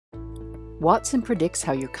Watson predicts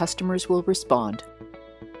how your customers will respond,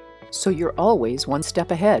 so you're always one step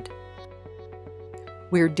ahead.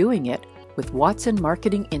 We're doing it with Watson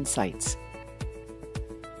Marketing Insights.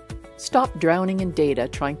 Stop drowning in data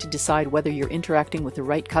trying to decide whether you're interacting with the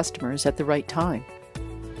right customers at the right time.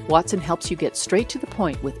 Watson helps you get straight to the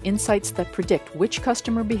point with insights that predict which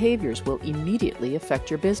customer behaviors will immediately affect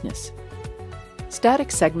your business. Static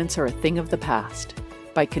segments are a thing of the past.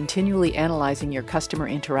 By continually analyzing your customer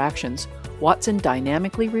interactions, Watson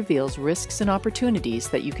dynamically reveals risks and opportunities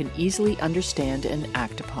that you can easily understand and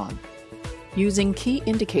act upon. Using key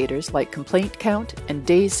indicators like complaint count and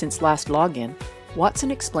days since last login, Watson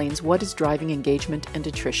explains what is driving engagement and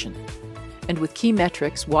attrition. And with key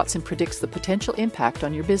metrics, Watson predicts the potential impact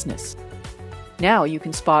on your business. Now you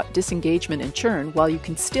can spot disengagement and churn while you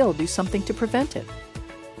can still do something to prevent it.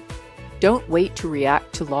 Don't wait to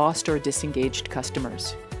react to lost or disengaged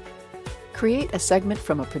customers. Create a segment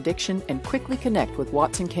from a prediction and quickly connect with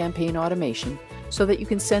Watson Campaign Automation so that you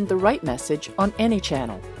can send the right message on any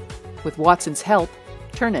channel. With Watson's help,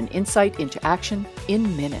 turn an insight into action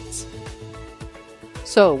in minutes.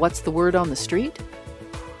 So, what's the word on the street?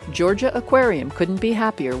 Georgia Aquarium couldn't be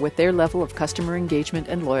happier with their level of customer engagement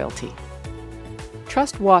and loyalty.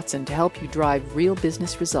 Trust Watson to help you drive real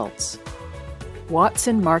business results.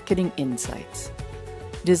 Watson Marketing Insights.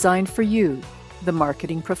 Designed for you, the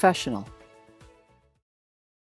marketing professional.